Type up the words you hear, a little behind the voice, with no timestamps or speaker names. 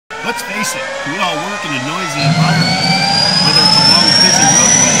Let's face it, we all work in a noisy environment, whether it's a long, busy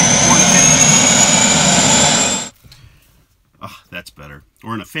roadway or in a fitness. Ah, that's better.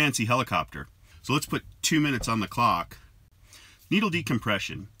 Or in a fancy helicopter. So let's put 2 minutes on the clock. Needle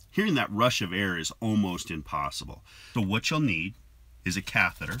decompression. Hearing that rush of air is almost impossible. So what you'll need is a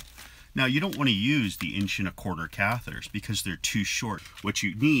catheter. Now you don't want to use the 1.25" catheters because they're too short. What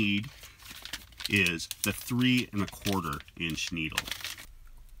you need is the 3.25" needle.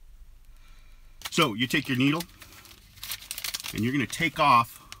 So you take your needle and you're going to take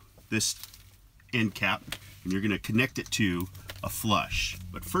off this end cap and you're going to connect it to a flush.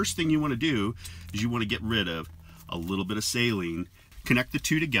 But first thing you want to do is you want to get rid of a little bit of saline. Connect the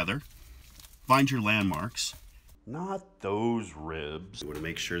two together. Find your landmarks. Not those ribs. You want to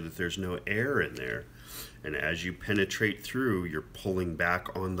make sure that there's no air in there. And as you penetrate through, you're pulling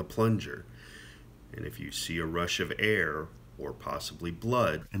back on the plunger. And if you see a rush of air or possibly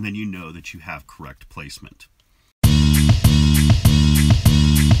blood, and then you know that you have correct placement.